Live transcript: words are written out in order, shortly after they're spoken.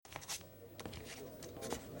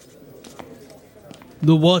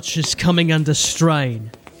The watch is coming under strain.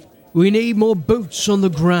 We need more boots on the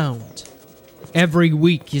ground. Every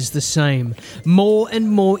week is the same. More and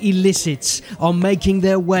more illicits are making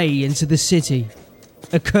their way into the city.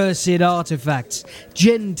 Accursed artifacts,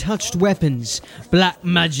 djinn-touched weapons, black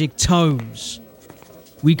magic tomes.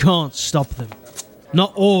 We can't stop them.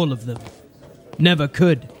 Not all of them. Never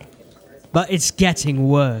could. But it's getting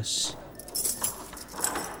worse.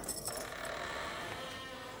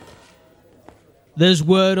 There's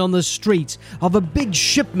word on the street of a big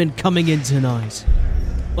shipment coming in tonight.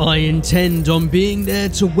 I intend on being there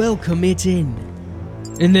to welcome it in.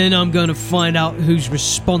 And then I'm going to find out who's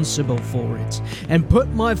responsible for it and put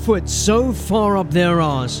my foot so far up their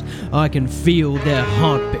arse I can feel their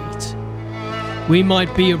heartbeat. We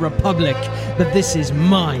might be a republic, but this is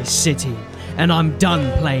my city, and I'm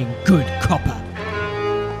done playing good copper.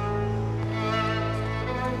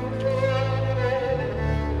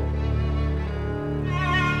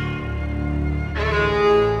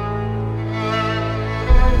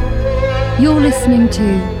 You're listening to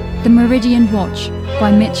The Meridian Watch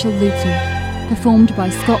by Mitchell Luton, performed by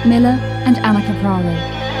Scott Miller and Anna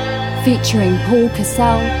Capraro, featuring Paul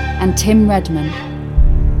Cassell and Tim Redman.